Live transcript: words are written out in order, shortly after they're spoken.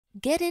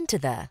Get into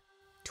the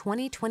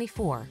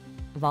 2024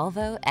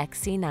 Volvo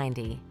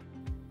XC90.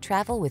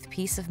 Travel with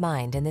peace of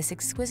mind in this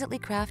exquisitely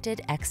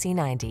crafted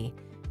XC90.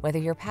 Whether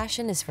your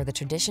passion is for the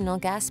traditional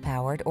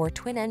gas-powered or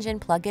twin-engine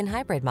plug-in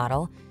hybrid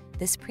model,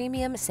 this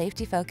premium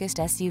safety-focused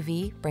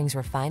SUV brings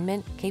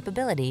refinement,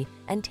 capability,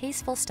 and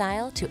tasteful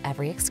style to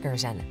every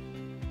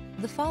excursion.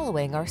 The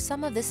following are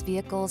some of this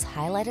vehicle's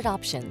highlighted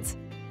options: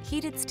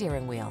 heated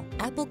steering wheel,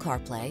 Apple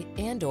CarPlay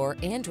and/or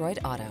Android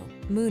Auto,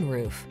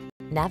 moonroof,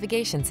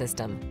 navigation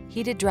system,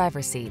 heated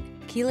driver's seat,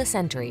 keyless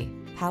entry,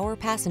 power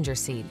passenger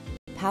seat,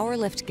 power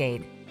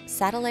liftgate,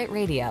 satellite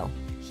radio,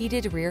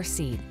 heated rear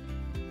seat.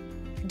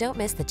 Don't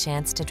miss the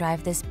chance to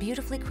drive this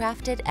beautifully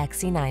crafted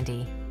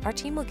XC90. Our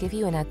team will give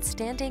you an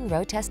outstanding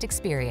road test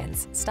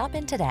experience. Stop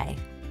in today.